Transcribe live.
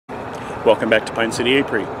Welcome back to Pine City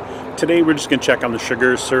Apiary. Today we're just going to check on the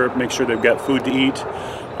sugar, syrup, make sure they've got food to eat,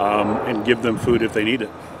 and give them food if they need it.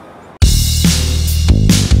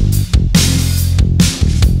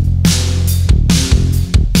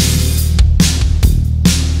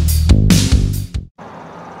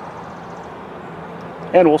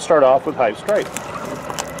 And we'll start off with Hive Stripe.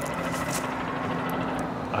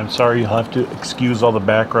 I'm sorry, you'll have to excuse all the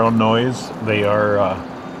background noise. They are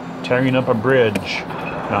tearing up a bridge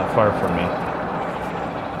not far from me.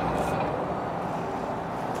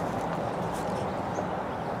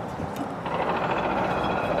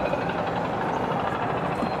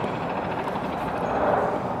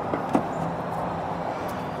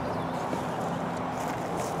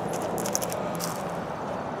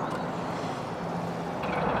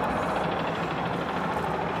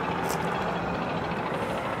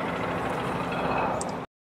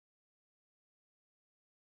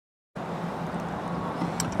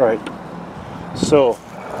 Right, so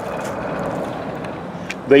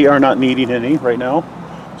they are not needing any right now,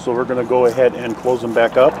 so we're going to go ahead and close them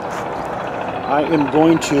back up. I am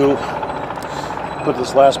going to put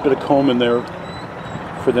this last bit of comb in there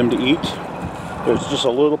for them to eat. There's just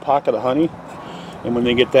a little pocket of honey, and when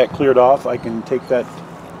they get that cleared off, I can take that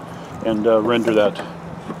and render that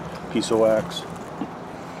piece of wax.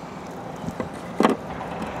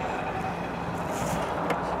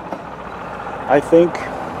 I think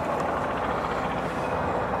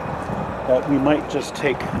that we might just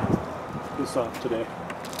take this off today.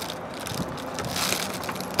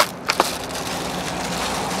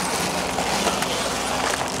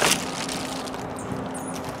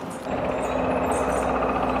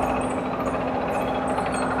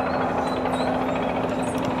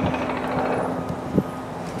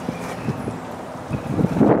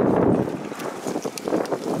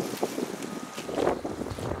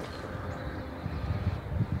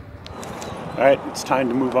 Alright, it's time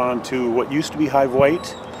to move on to what used to be Hive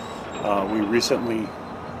White. We recently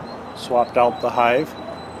swapped out the hive,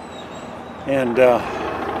 and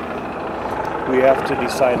we have to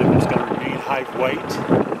decide if it's going to remain Hive White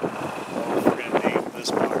or if we're going to name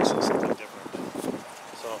this box something different.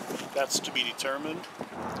 So that's to be determined.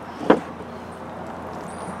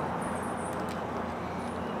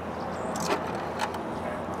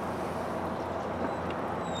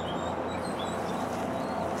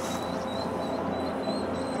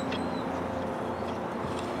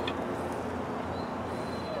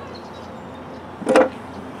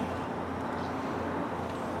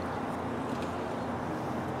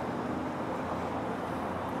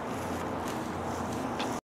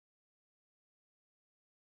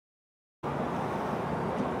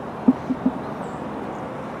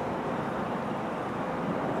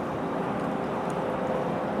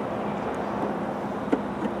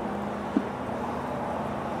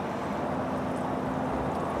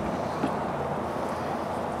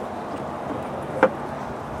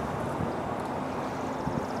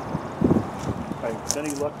 With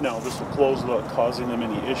any luck now, this will close without causing them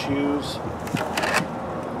any issues.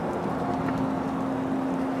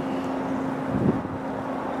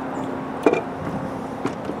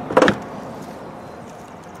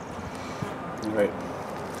 Alright.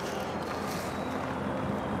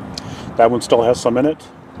 That one still has some in it.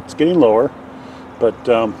 It's getting lower, but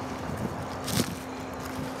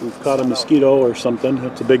we've caught a mosquito or something.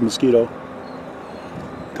 It's a big mosquito.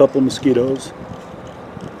 A couple mosquitoes.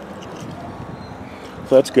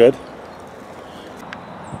 So that's good.